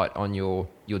some light on your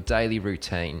daily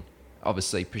routine?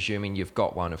 Obviously, presuming you've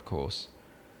got one, of course.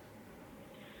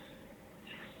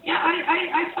 Yeah,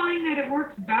 I find that it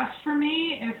works best for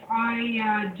me if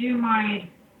I do my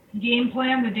game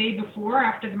plan the day before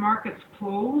after the markets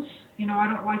close. I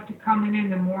don't like to come in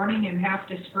the morning and have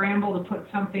to scramble to put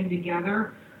something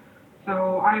together.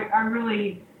 So I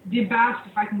really do best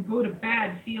if I can go to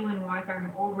bed feeling like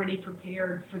I'm already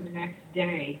prepared for the next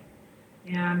day.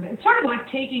 And it's sort of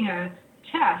like taking a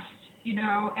test,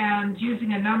 and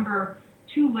using a number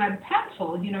 2 lead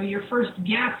pencil. Your first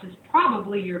guess is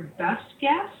probably your best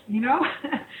guess,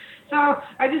 So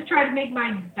I just try to make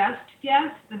my best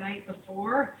guess the night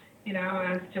before,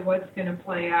 as to what's going to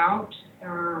play out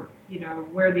or,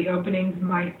 where the openings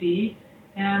might be.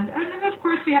 And then, of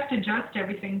course, we have to adjust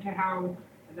everything to how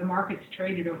the market's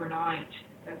traded overnight.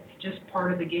 That's just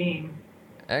part of the game.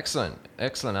 Excellent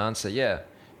answer. Yeah,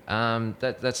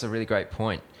 that's a really great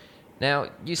point. Now,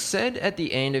 you said at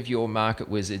the end of your Market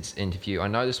Wizards interview, I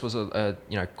know this was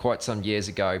quite some years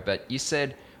ago, but you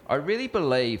said, "I really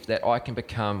believe that I can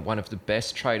become one of the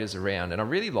best traders around," and I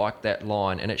really like that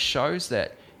line, and it shows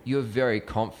that you're very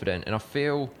confident, and I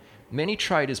feel many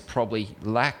traders probably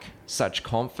lack such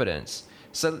confidence.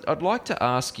 So I'd like to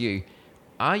ask you,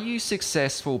 are you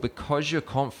successful because you're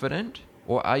confident,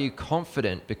 or are you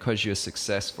confident because you're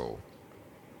successful?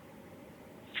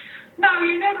 No,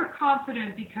 you're never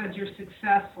confident because you're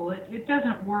successful. It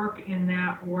doesn't work in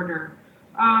that order.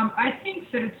 I think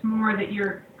that it's more that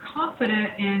you're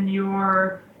confident in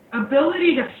your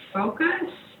ability to focus,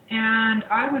 and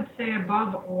I would say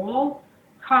above all,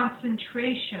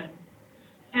 concentration.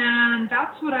 And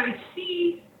that's what I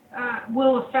see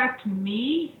will affect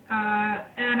me,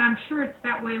 and I'm sure it's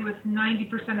that way with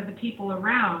 90% of the people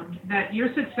around, that your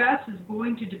success is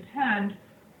going to depend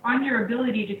on your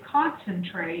ability to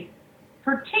concentrate,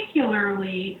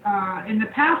 particularly in the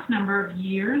past number of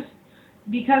years,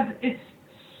 because it's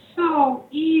so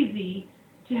easy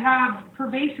to have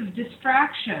pervasive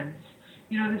distractions.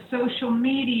 You know, the social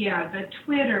media, the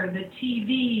Twitter, the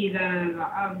TV,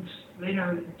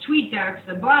 the tweet decks,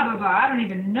 the blah, blah, blah. I don't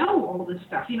even know all this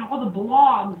stuff. You know, all the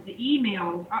blogs, the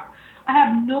emails. I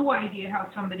have no idea how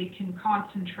somebody can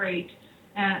concentrate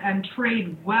and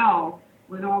trade well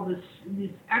with all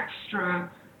these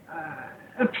extra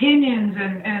opinions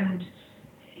and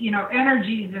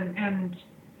energies and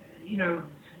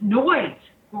noise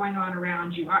going on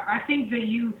around you. I think that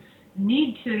you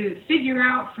need to figure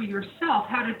out for yourself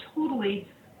how to totally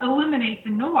eliminate the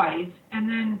noise and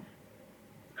then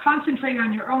concentrate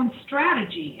on your own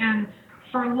strategy. And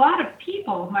for a lot of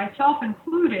people, myself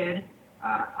included,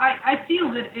 I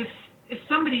feel that if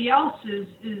somebody else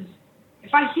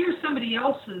if I hear somebody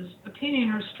else's opinion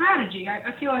or strategy,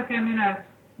 I feel like I'm in a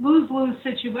lose-lose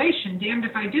situation. Damned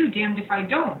if I do, damned if I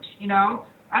don't.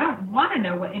 I don't want to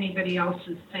know what anybody else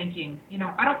is thinking.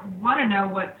 I don't want to know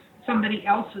what somebody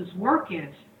else's work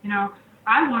is.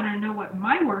 I want to know what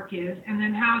my work is, and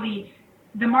then how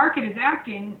the market is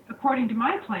acting according to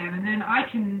my plan, and then I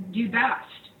can do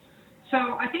best. So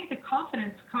I think the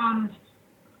confidence comes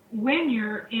when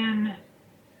you're in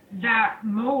that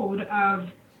mode of,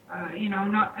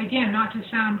 not to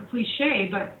sound cliche,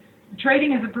 but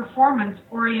trading is a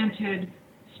performance-oriented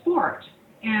sport,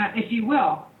 if you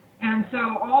will. And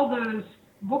so all those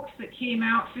books that came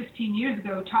out 15 years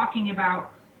ago talking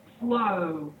about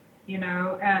flow,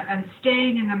 and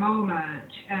staying in the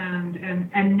moment,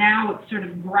 and now it's sort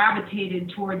of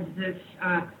gravitated towards this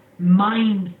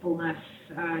mindfulness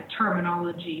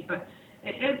terminology, but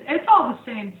it's all the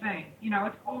same thing.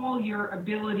 It's all your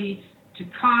ability to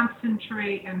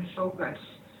concentrate and focus,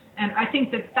 and I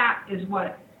think that is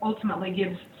what ultimately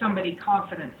gives somebody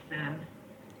confidence then.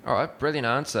 All right, brilliant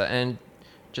answer. And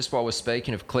just while we're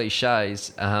speaking of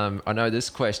cliches, I know this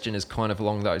question is kind of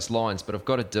along those lines, but I've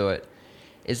got to do it.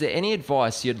 Is there any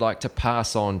advice you'd like to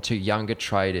pass on to younger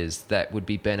traders that would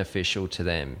be beneficial to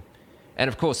them? And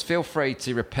of course, feel free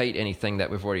to repeat anything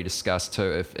that we've already discussed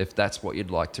too, if that's what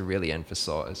you'd like to really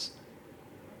emphasize.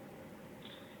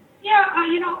 Yeah,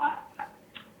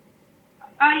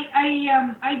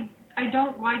 I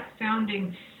don't like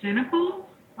sounding cynical,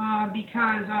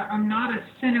 because I'm not a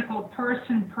cynical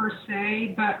person per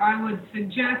se, but I would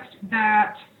suggest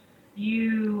that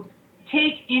you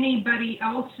take anybody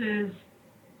else's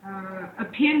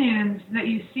opinions that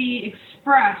you see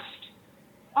expressed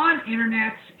on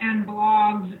internets and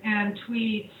blogs and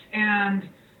tweets and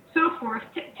so forth,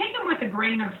 take them with a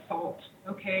grain of salt,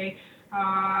 okay?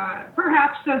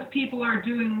 Perhaps those people are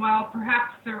doing well,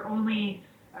 perhaps they're only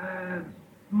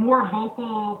more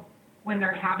vocal when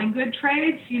they're having good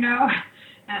trades,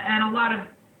 and a lot of,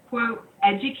 quote,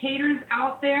 educators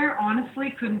out there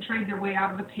honestly couldn't trade their way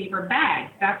out of a paper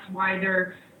bag. That's why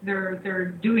they're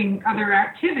doing other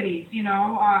activities, and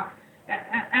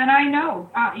I know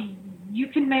you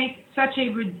can make such a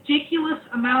ridiculous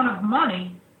amount of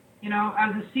money,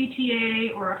 as a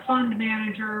CTA or a fund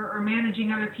manager or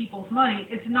managing other people's money.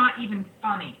 It's not even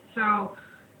funny. So,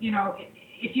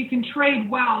 if you can trade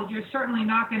well, you're certainly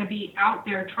not going to be out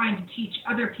there trying to teach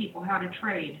other people how to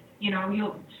trade.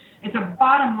 It's a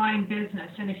bottom line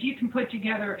business, and if you can put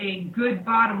together a good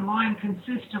bottom line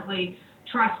consistently,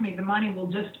 trust me, the money will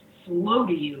just flow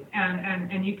to you,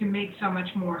 and you can make so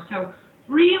much more. So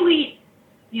really,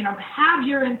 have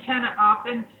your antenna up,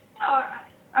 and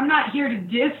I'm not here to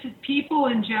diss people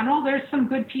in general. There's some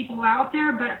good people out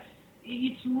there, but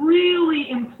it's really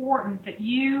important that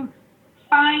you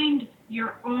find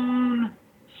your own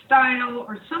style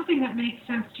or something that makes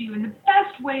sense to you. And the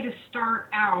best way to start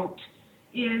out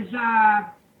is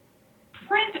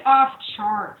print off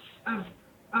charts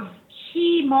of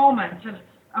key moments,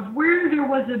 of where there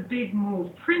was a big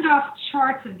move. Print off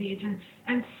charts of these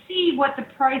and see what the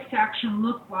price action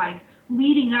looked like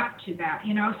leading up to that,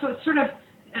 So it's sort of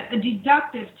a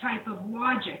deductive type of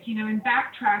logic, in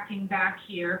backtracking back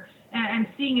here and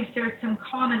seeing if there's some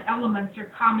common elements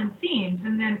or common themes.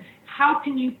 And then how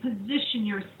can you position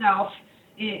yourself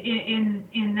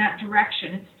in that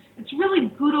direction. It's really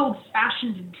good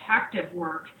old-fashioned detective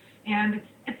work, and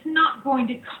it's not going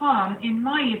to come, in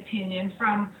my opinion,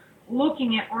 from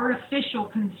looking at artificial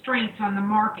constraints on the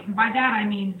market. And by that I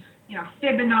mean,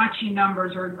 Fibonacci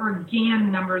numbers or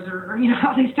Gann numbers or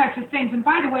all these types of things. And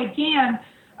by the way, Gann,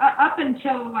 up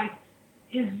until like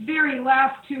his very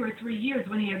last 2 or 3 years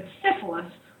when he had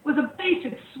syphilis, was a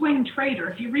basic swing trader.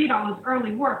 If you read all his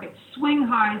early work, it's swing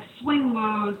highs, swing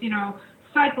lows,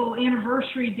 cycle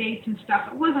anniversary dates and stuff.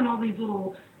 It wasn't all these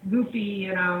little goofy,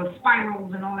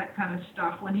 spirals and all that kind of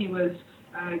stuff when he was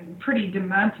pretty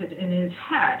demented in his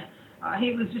head.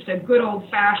 He was just a good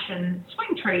old-fashioned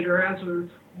swing trader, as were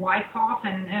Wyckoff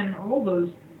and all those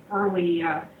early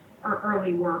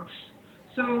works.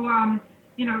 So,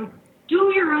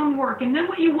 do your own work. And then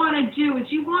what you want to do is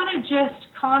you want to just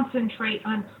concentrate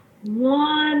on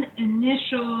one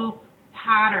initial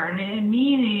pattern, and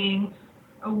meaning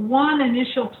one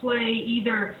initial play,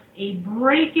 either a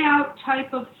breakout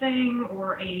type of thing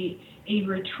or a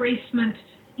retracement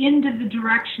into the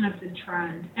direction of the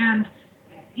trend. And,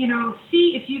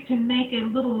 see if you can make a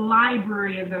little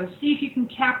library of those. See if you can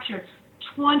capture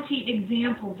 20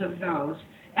 examples of those.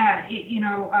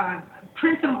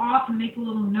 Print them off and make a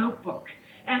little notebook.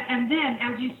 And then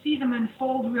as you see them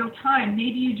unfold real time,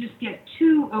 maybe you just get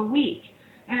 2 a week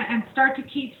and start to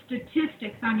keep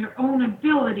statistics on your own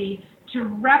ability to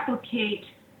replicate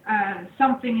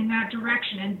something in that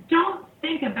direction. And don't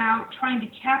think about trying to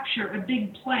capture a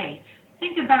big play.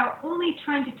 Think about only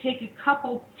trying to take a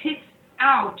couple ticks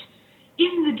out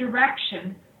in the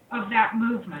direction of that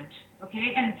movement.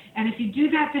 Okay, and if you do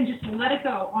that, then just let it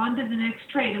go on to the next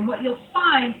trade. And what you'll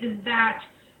find is that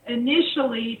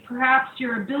initially, perhaps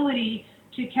your ability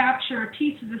to capture a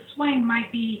piece of the swing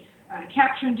might be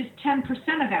capturing just 10%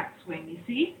 of that swing, you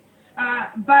see?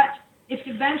 But if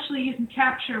eventually you can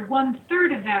capture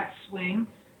 1/3 of that swing,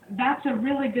 that's a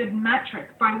really good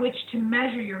metric by which to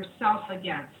measure yourself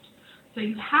against. So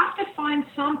you have to find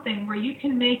something where you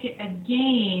can make it a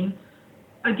game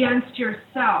against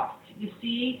yourself. You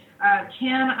see,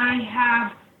 can I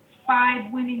have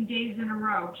 5 winning days in a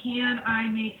row? Can I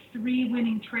make 3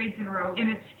 winning trades in a row? And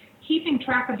it's keeping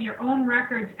track of your own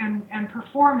records and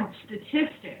performance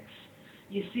statistics,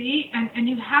 you see? And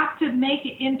you have to make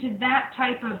it into that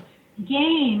type of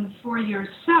game for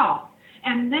yourself.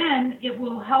 And then it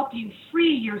will help you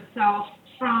free yourself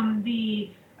from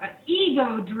the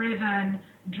ego-driven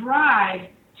drive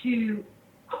to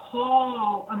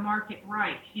call a market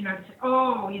right.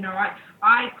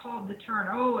 I called the turn.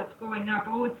 Oh, it's going up.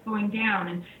 Oh, it's going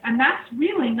down. And that's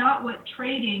really not what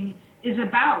trading is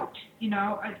about.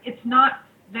 It's not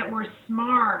that we're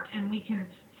smart and we can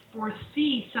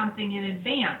foresee something in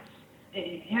advance.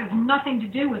 It has nothing to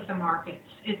do with the markets.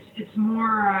 It's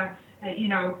more,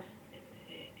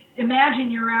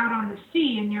 imagine you're out on the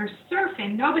sea and you're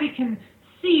surfing. Nobody can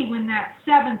see when that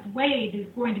 7th wave is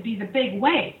going to be the big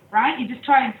wave, right? You just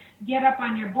try and get up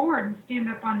on your board and stand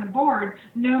up on the board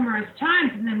numerous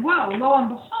times, and then, whoa, lo and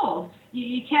behold,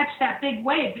 you catch that big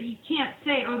wave, but you can't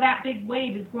say, oh, that big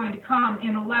wave is going to come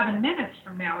in 11 minutes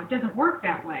from now. It doesn't work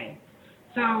that way.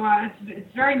 So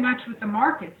it's very much with the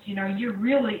markets. You're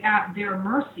really at their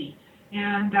mercy,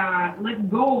 and let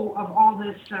go of all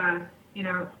this,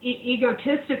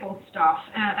 egotistical stuff,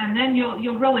 and then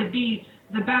you'll really be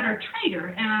the better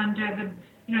trader and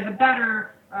the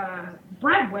better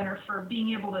breadwinner for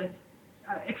being able to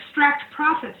extract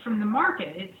profits from the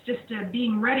market. It's just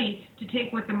being ready to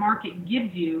take what the market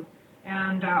gives you.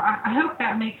 And I hope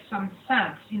that makes some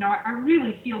sense. I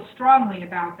really feel strongly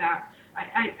about that.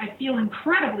 I feel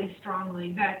incredibly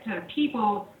strongly that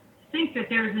people think that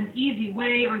there's an easy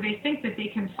way, or they think that they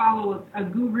can follow a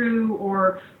guru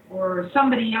or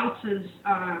somebody else's,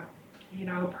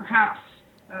 perhaps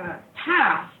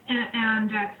path.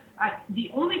 And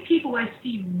the only people I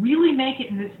see really make it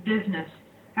in this business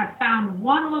have found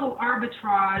one little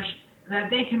arbitrage that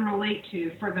they can relate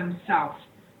to for themselves.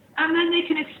 And then they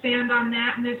can expand on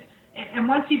that, and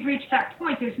once you've reached that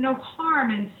point, there's no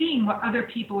harm in seeing what other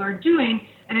people are doing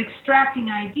and extracting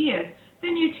ideas.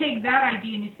 Then you take that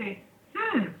idea and you say,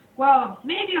 well,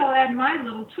 maybe I'll add my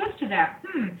little twist to that.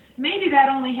 Maybe that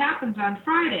only happens on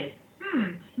Fridays.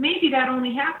 Maybe that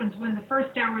only happens when the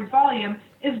first hour's volume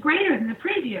is greater than the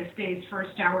previous day's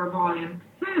first hour volume.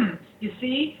 You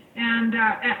see? And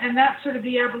that's sort of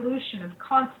the evolution of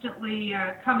constantly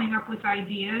coming up with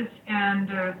ideas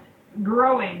and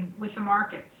growing with the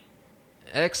markets.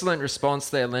 Excellent response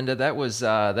there, Linda. That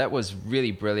was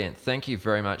really brilliant. Thank you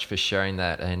very much for sharing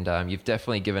that, and you've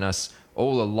definitely given us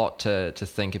all a lot to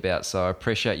think about. So I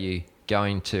appreciate you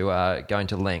going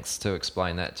to lengths to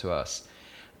explain that to us.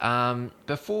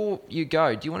 Before you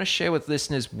go, do you want to share with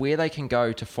listeners where they can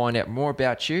go to find out more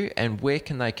about you and where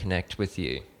can they connect with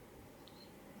you?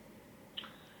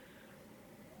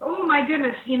 Oh my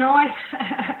goodness, I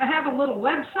have a little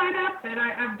website up that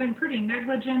I've been pretty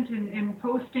negligent in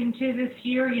posting to this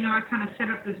year. I kind of set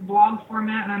up this blog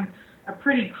format, and I'm a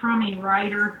pretty crummy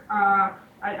writer.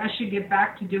 I should get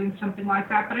back to doing something like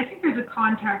that, but I think there's a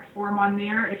contact form on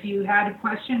there if you had a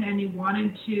question and you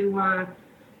wanted to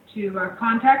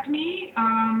contact me.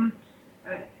 Other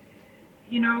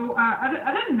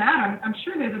than that, I'm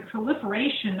sure there's a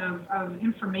proliferation of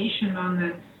information on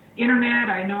the internet.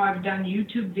 I know I've done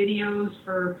YouTube videos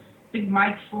for Big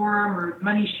Mike Forum or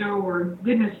Money Show or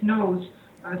goodness knows,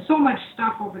 so much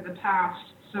stuff over the past.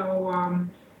 So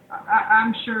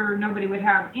I'm sure nobody would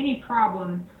have any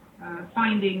problem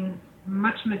finding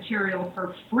much material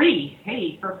for free.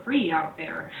 Hey, for free out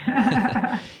there.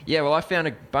 Yeah, well, I found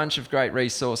a bunch of great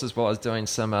resources while I was doing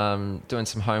some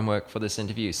homework for this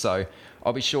interview. So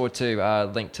I'll be sure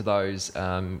to link to those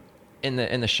in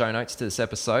the show notes to this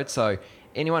episode. So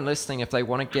anyone listening, if they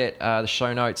want to get the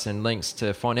show notes and links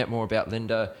to find out more about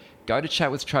Linda, go to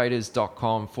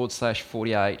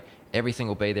chatwithtraders.com/48. Everything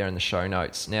will be there in the show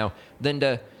notes. Now,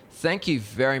 Linda, thank you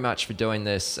very much for doing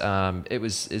this.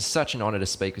 It's such an honor to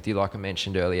speak with you, like I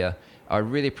mentioned earlier. I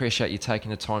really appreciate you taking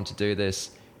the time to do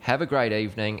this. Have a great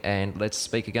evening, and let's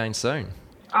speak again soon.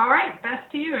 All right.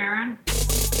 Best to you, Aaron.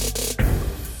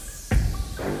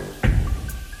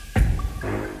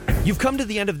 You've come to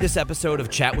the end of this episode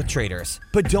of Chat with Traders,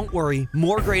 but don't worry,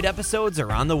 more great episodes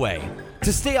are on the way.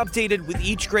 To stay updated with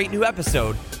each great new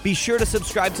episode, be sure to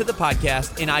subscribe to the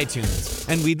podcast in iTunes,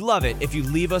 and we'd love it if you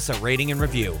leave us a rating and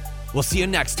review. We'll see you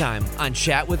next time on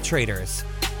Chat with Traders.